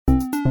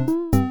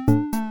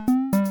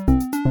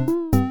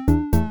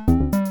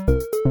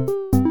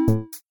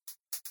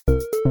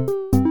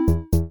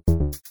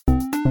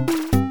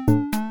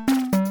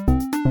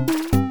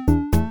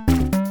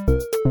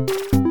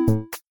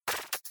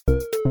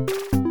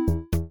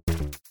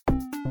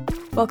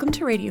Welcome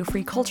to Radio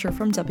Free Culture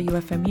from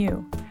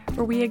WFMU,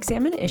 where we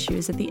examine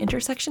issues at the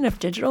intersection of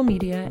digital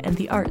media and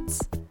the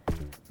arts.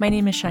 My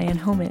name is Cheyenne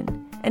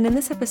Homan, and in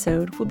this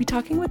episode, we'll be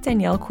talking with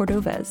Danielle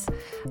Cordovez,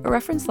 a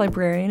reference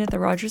librarian at the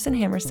Rodgers and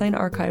Hammerstein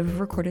Archive of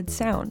Recorded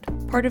Sound,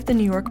 part of the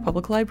New York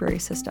Public Library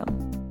system.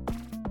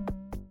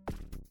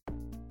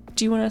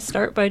 Do you want to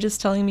start by just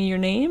telling me your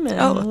name and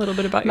a little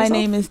bit about yourself? My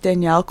name is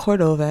Danielle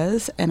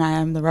Cordovez, and I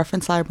am the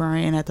reference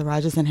librarian at the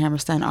Rodgers and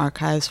Hammerstein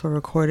Archives for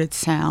Recorded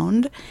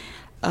Sound.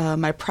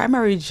 My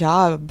primary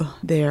job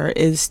there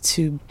is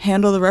to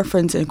handle the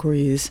reference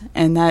inquiries,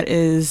 and that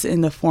is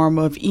in the form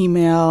of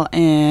email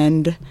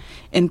and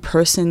in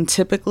person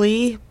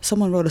typically.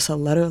 Someone wrote us a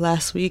letter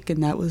last week,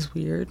 and that was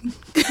weird.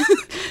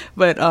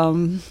 But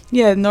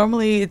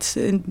normally it's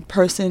in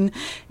person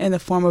in the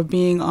form of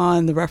being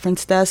on the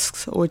reference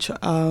desks, which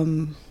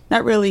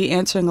not really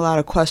answering a lot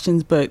of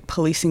questions, but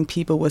policing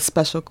people with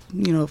special,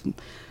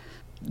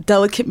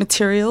 delicate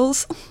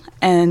materials.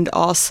 And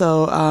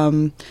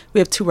also, we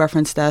have two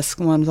reference desks.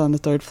 One's on the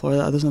third floor,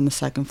 the other's on the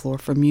second floor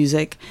for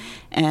music.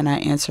 And I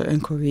answer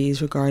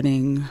inquiries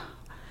regarding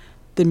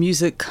the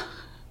music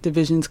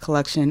division's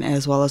collection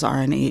as well as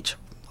R&H,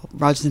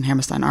 Rodgers and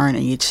Hammerstein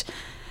R&H,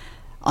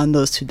 on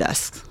those two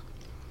desks.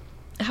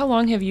 How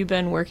long have you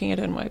been working at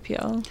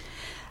NYPL?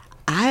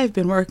 I've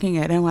been working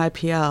at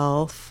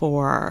NYPL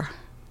for,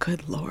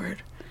 good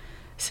Lord,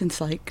 since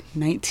like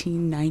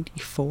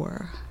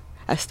 1994.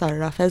 I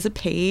started off as a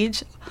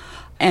page.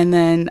 And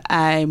then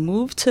I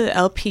moved to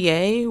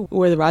LPA,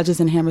 where the Rodgers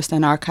and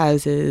Hammerstein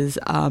Archives is,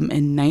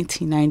 in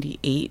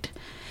 1998.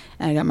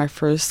 And I got my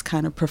first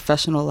kind of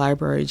professional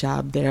library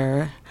job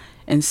there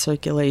in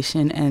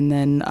circulation. And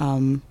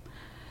then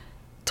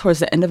towards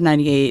the end of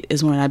 98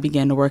 is when I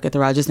began to work at the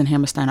Rodgers and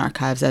Hammerstein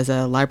Archives as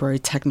a library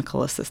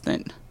technical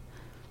assistant.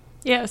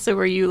 Yeah, so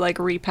were you like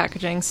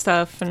repackaging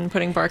stuff and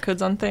putting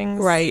barcodes on things?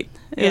 Right.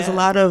 It was a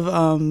lot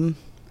of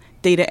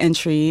data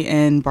entry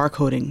and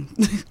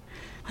barcoding.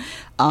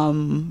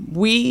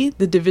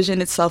 The division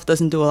itself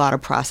doesn't do a lot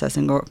of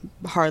processing or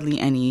hardly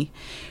any.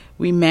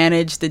 We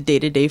manage the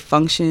day-to-day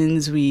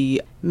functions.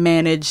 We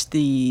manage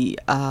the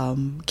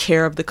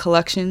care of the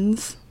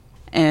collections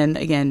and,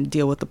 again,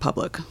 deal with the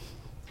public.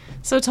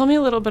 So tell me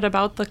a little bit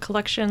about the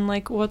collection.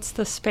 Like, what's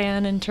the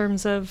span in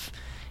terms of,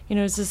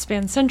 does it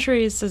span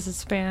centuries? Does it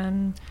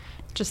span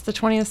just the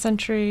 20th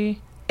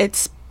century? It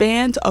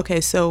spans,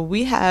 so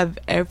we have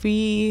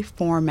every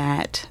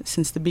format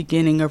since the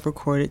beginning of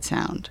recorded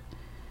sound.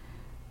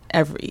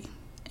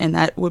 And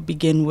that would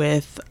begin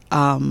with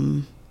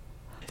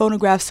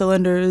phonograph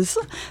cylinders,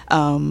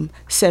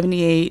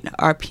 78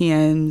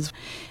 RPMs,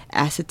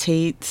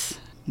 acetates,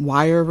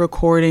 wire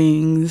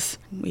recordings.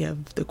 We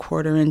have the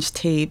quarter-inch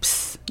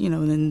tapes,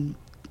 then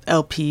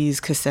LPs,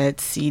 cassettes,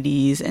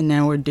 CDs, and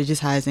now we're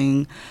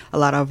digitizing a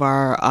lot of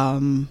our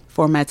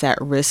formats at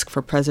risk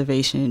for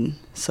preservation.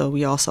 So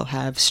we also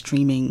have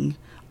streaming.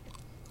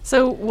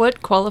 So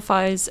what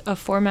qualifies a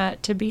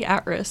format to be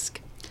at risk?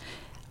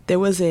 There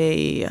was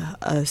a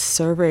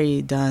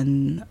survey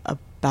done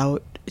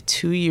about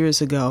 2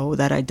 years ago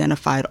that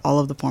identified all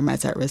of the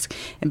formats at risk.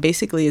 And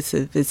basically it's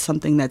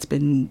something that's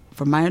been,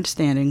 from my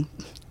understanding,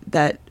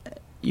 that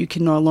you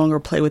can no longer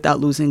play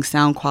without losing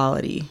sound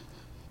quality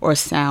or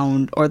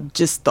sound or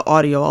just the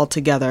audio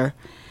altogether.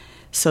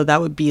 So that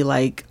would be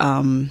like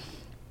the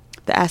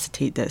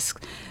acetate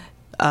disc.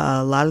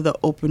 A lot of the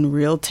open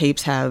reel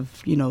tapes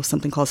have,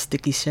 something called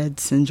sticky shed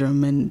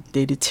syndrome, and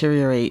they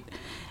deteriorate.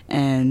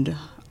 And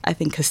I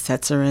think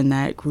cassettes are in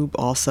that group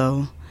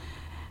also.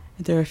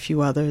 There are a few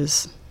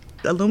others.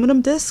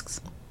 Aluminum discs.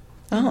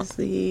 Oh, I've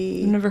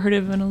never heard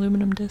of an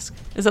aluminum disc.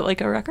 Is it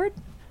like a record?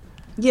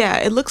 Yeah,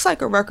 it looks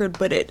like a record,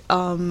 but it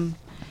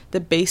the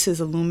base is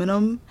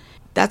aluminum.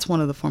 That's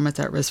one of the formats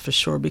at risk for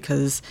sure,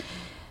 because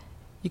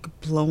you could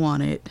blow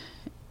on it,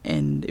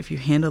 and if you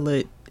handle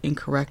it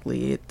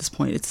incorrectly at this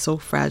point, it's so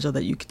fragile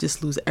that you could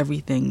just lose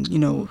everything,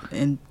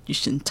 and you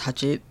shouldn't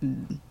touch it.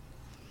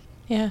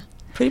 Yeah.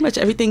 Pretty much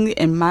everything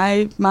in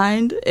my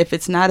mind, if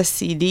it's not a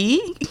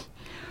CD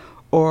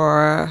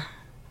or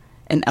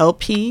an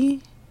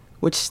LP,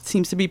 which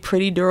seems to be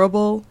pretty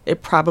durable,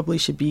 it probably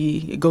should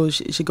go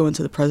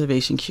into the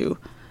preservation queue.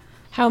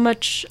 How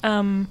much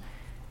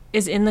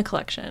is in the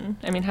collection?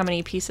 I mean, how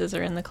many pieces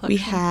are in the collection?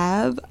 We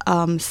have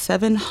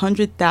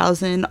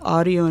 700,000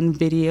 audio and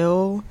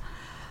video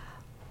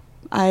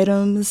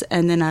items,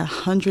 and then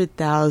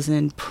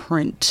 100,000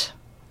 print.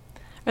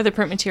 Are the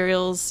print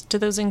materials, do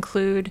those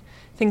include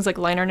things like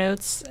liner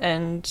notes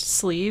and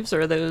sleeves,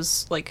 or are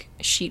those like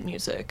sheet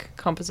music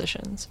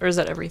compositions, or is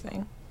that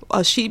everything?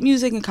 Sheet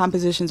music and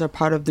compositions are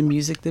part of the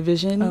music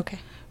division, okay,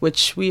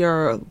 which we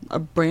are a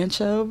branch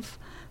of,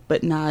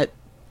 but not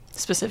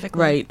specifically.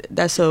 Right.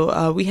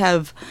 We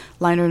have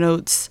liner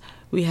notes.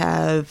 We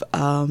have,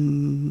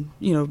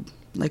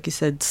 like you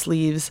said,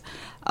 sleeves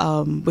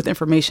with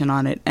information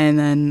on it. And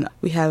then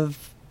we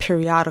have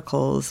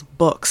periodicals,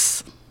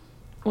 books.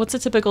 What's a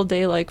typical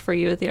day like for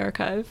you at the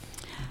archive?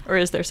 Or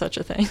is there such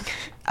a thing?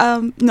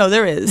 No,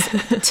 there is.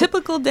 A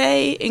typical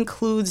day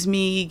includes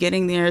me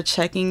getting there,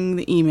 checking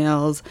the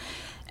emails,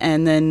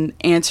 and then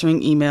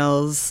answering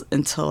emails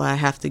until I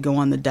have to go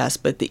on the desk.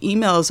 But the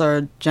emails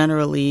are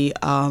generally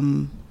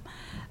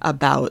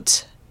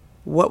about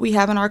what we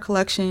have in our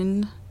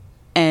collection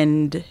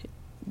and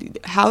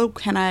how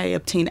can I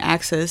obtain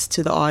access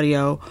to the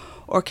audio,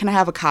 or can I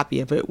have a copy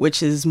of it,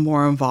 which is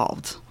more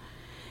involved.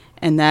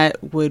 And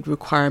that would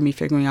require me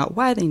figuring out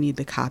why they need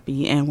the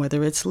copy and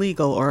whether it's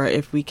legal, or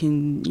if we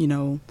can,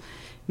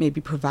 maybe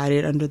provide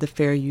it under the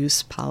fair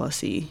use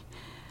policy,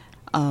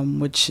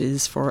 which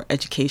is for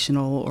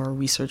educational or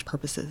research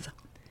purposes.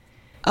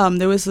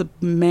 There was a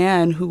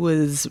man who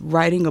was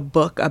writing a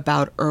book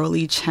about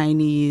early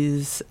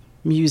Chinese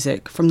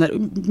music from the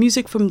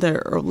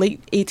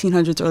late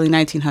 1800s, early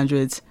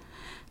 1900s,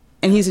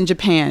 and he's in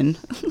Japan.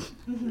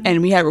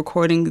 And we were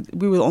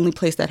the only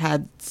place that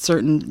had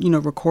certain,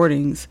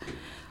 recordings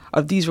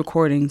of these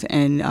recordings,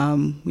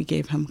 and we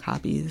gave him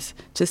copies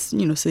just,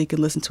 so he could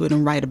listen to it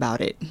and write about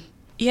it.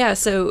 Yeah,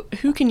 so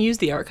who can use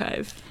the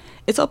archive?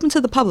 It's open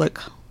to the public,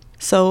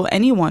 so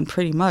anyone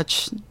pretty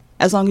much,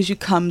 as long as you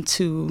come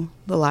to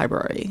the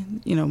library.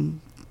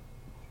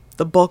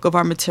 The bulk of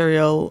our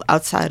material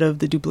outside of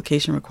the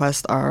duplication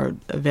request are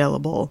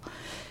available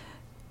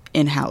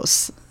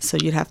in-house, so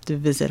you'd have to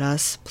visit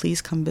us.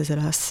 Please come visit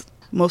us.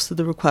 Most of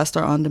the requests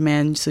are on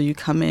demand, so you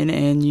come in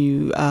and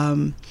you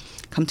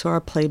come to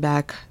our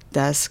playback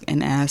desk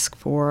and ask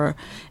for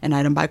an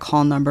item by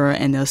call number,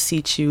 and they'll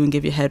seat you and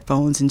give you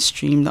headphones and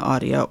stream the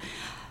audio.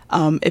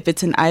 If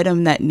it's an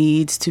item that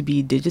needs to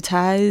be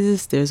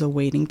digitized, there's a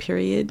waiting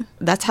period.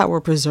 That's how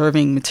we're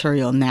preserving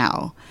material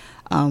now.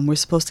 We're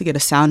supposed to get a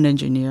sound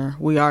engineer.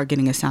 We are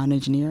getting a sound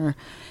engineer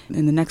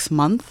in the next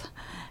month,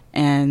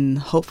 and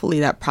hopefully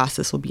that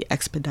process will be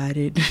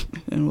expedited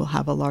and we'll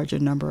have a larger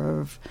number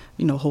of,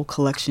 whole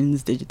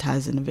collections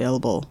digitized and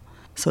available.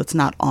 So it's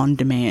not on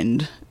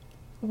demand.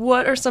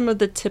 What are some of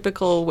the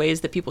typical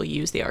ways that people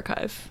use the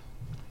archive?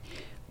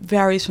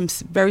 Varies from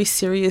very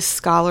serious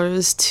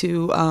scholars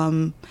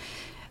to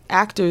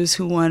actors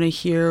who want to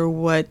hear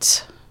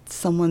what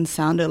someone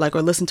sounded like,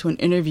 or listen to an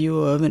interview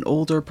of an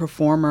older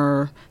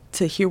performer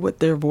to hear what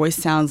their voice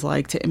sounds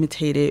like, to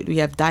imitate it. We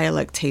have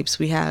dialect tapes.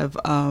 We have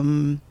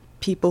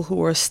people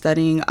who are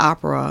studying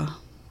opera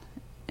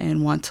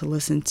and want to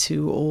listen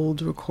to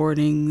old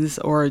recordings,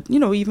 or,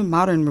 even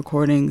modern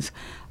recordings.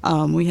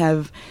 We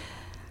have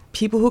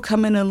people who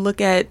come in and look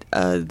at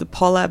the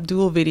Paula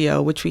Abdul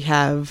video, which we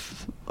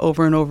have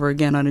over and over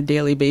again on a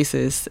daily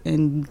basis.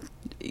 And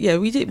yeah,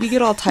 we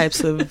get all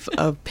types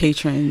of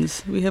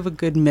patrons. We have a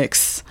good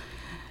mix.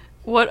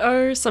 What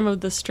are some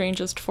of the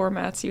strangest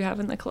formats you have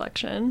in the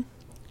collection?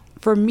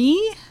 For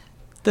me,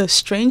 the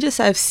strangest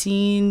I've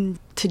seen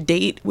to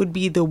date would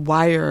be the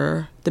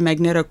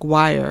magnetic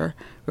wire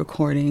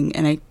recording.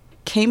 And I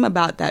came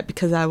about that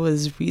because I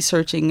was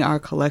researching our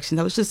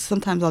collection.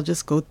 Sometimes I'll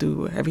just go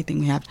through everything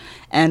we have.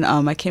 And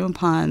I came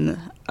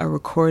upon a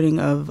recording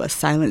of a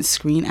silent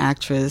screen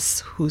actress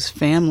whose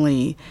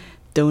family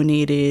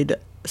donated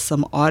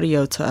some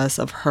audio to us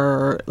of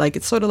her. Like,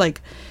 it's sort of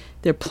like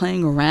they're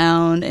playing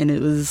around, and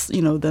it was,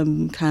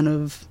 them kind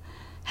of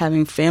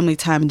having family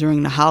time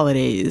during the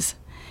holidays.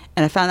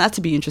 And I found that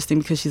to be interesting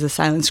because she's a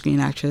silent screen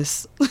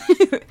actress.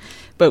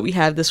 But we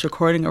have this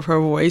recording of her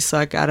voice, so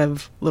I got a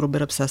little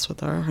bit obsessed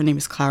with her. Her name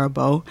is Clara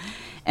Bow.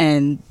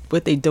 And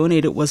what they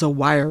donated was a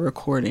wire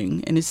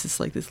recording. And it's just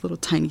like this little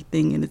tiny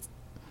thing. And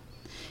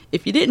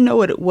if you didn't know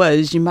what it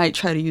was, you might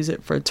try to use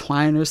it for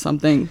twine or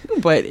something.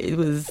 But it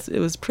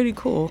was pretty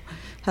cool.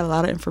 Had a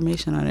lot of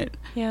information on it.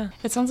 Yeah,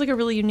 it sounds like a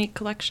really unique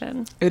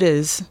collection. It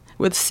is.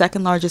 We're the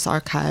second largest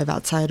archive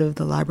outside of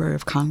the Library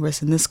of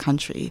Congress in this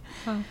country.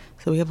 Wow.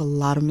 So we have a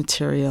lot of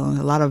material and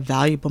a lot of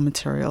valuable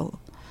material.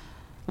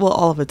 Well,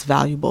 all of it's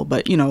valuable,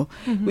 but,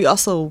 we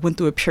also went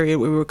through a period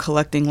where we were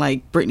collecting,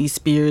 like, Britney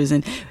Spears.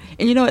 And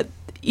you know what?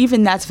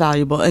 Even that's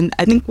valuable. And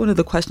I think one of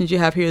the questions you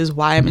have here is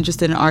why I'm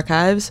interested in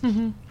archives.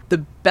 Mm-hmm. The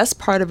best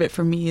part of it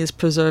for me is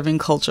preserving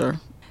culture.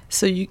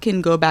 So you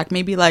can go back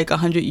maybe like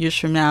 100 years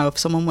from now, if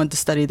someone wanted to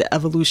study the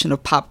evolution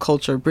of pop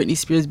culture, Britney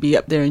Spears be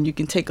up there, and you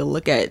can take a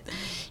look at,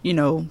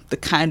 the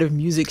kind of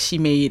music she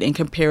made and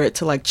compare it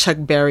to like Chuck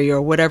Berry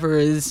or whatever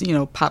is,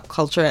 pop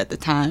culture at the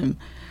time.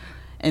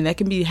 And that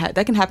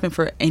can happen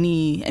for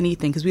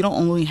anything, because we don't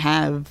only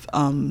have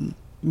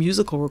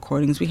musical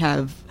recordings. We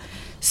have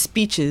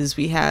speeches,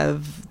 we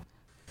have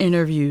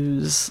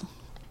interviews.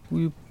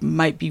 We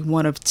might be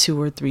one of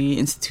 2 or 3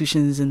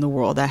 institutions in the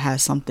world that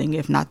has something,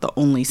 if not the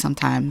only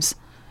sometimes.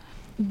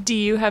 Do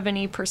you have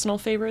any personal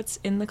favorites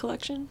in the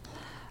collection?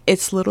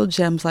 It's little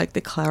gems like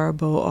the Clara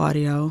Bow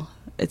audio.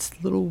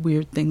 It's little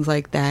weird things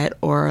like that.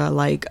 Or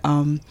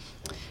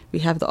we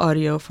have the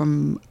audio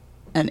from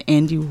an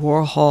Andy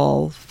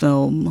Warhol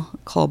film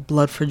called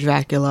Blood for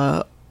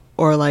Dracula.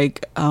 Or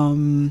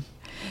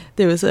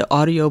there was an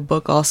audio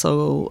book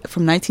also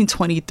from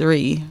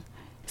 1923.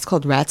 It's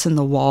called Rats in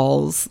the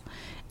Walls.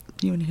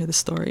 You want to hear the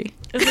story?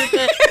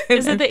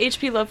 Is it the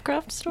H.P.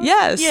 Lovecraft story?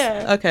 Yes.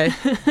 Yeah. Okay.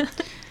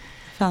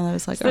 Found that I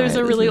was like, so there's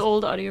right, a really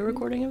old audio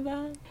recording of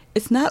that?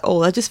 It's not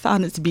old. I just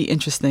found it to be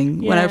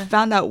interesting. When I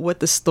found out what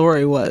the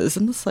story was,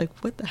 I'm just like,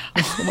 what the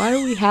hell? Why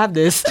do we have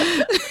this?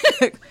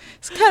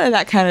 It's kind of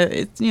that kind of,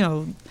 it's,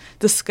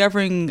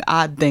 discovering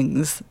odd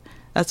things.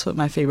 That's what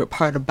my favorite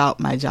part about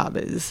my job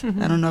is.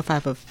 I don't know if I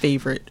have a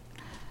favorite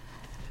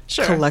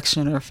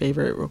collection or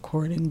favorite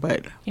recording,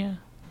 but... Yeah.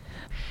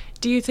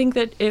 Do you think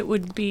that it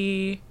would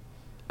be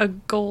a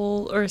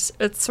goal, or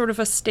it's sort of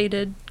a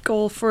stated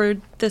goal for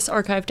this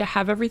archive to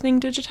have everything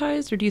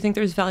digitized, or do you think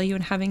there's value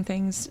in having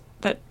things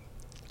that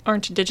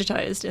aren't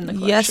digitized in the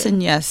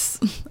collection? Yes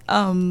and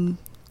yes.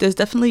 There's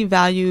definitely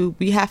value.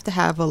 We have to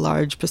have a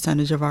large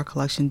percentage of our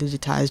collection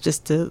digitized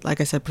just to, like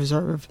I said,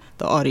 preserve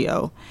the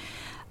audio.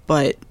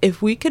 But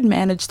if we could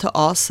manage to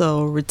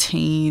also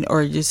retain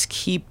or just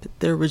keep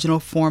the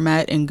original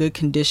format in good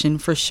condition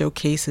for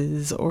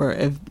showcases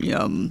or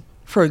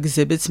for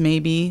exhibits,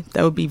 maybe,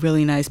 that would be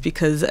really nice,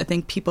 because I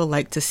think people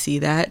like to see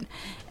that.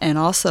 And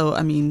also,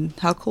 I mean,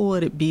 how cool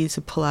would it be to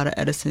pull out an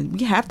Edison?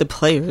 We have the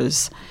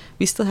players.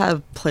 We still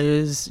have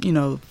players,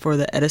 for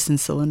the Edison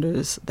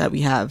cylinders that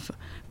we have.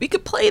 We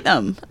could play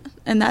them,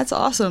 and that's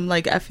awesome.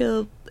 Like, I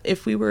feel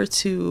if we were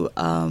to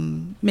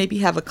maybe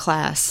have a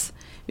class,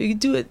 we could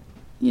do it,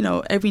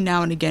 every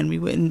now and again. We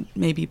wouldn't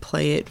maybe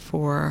play it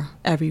for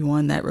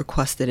everyone that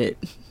requested it.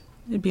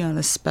 It'd be on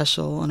a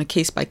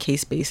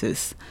case-by-case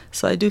basis.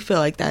 So I do feel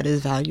like that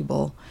is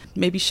valuable.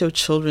 Maybe show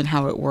children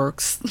how it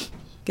works,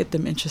 get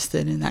them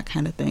interested in that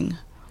kind of thing.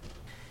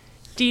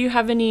 Do you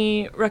have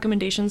any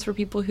recommendations for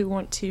people who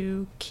want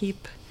to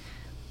keep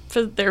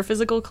their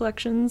physical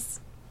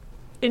collections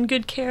in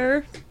good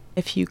care?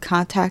 If you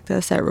contact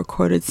us at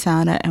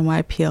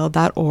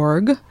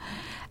recordedsound@nypl.org,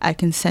 I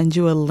can send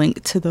you a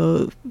link to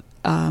the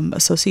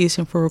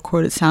Association for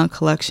Recorded Sound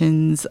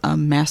Collections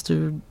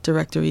Master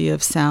Directory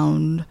of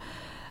Sound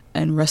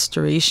and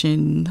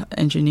Restoration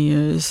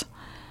Engineers.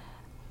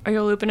 Are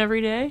you all open every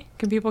day?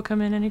 Can people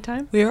come in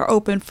anytime? We are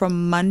open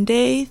from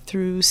Monday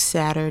through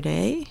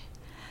Saturday.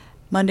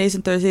 Mondays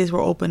and Thursdays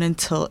we're open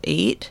until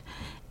 8,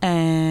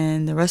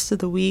 and the rest of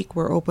the week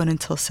we're open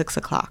until 6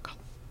 o'clock.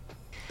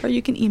 Or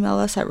you can email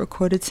us at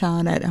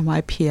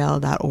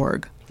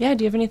recordedsound@nypl.org. Yeah,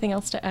 do you have anything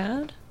else to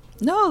add?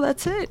 No,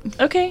 that's it.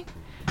 Okay.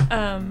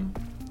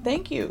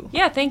 Thank you.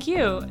 Yeah, thank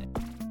you.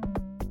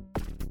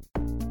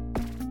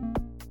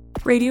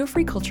 Radio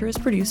Free Culture is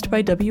produced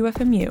by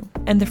WFMU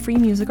and the Free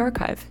Music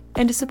Archive,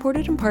 and is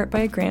supported in part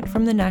by a grant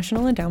from the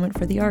National Endowment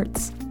for the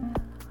Arts.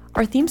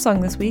 Our theme song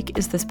this week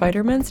is The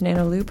Spider-Man's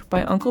Nano Loop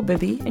by Uncle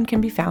Bibby and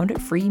can be found at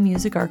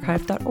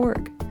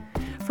freemusicarchive.org.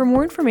 For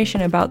more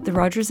information about the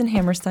Rodgers and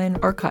Hammerstein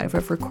Archive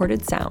of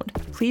Recorded Sound,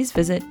 please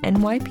visit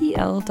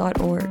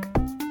nypl.org.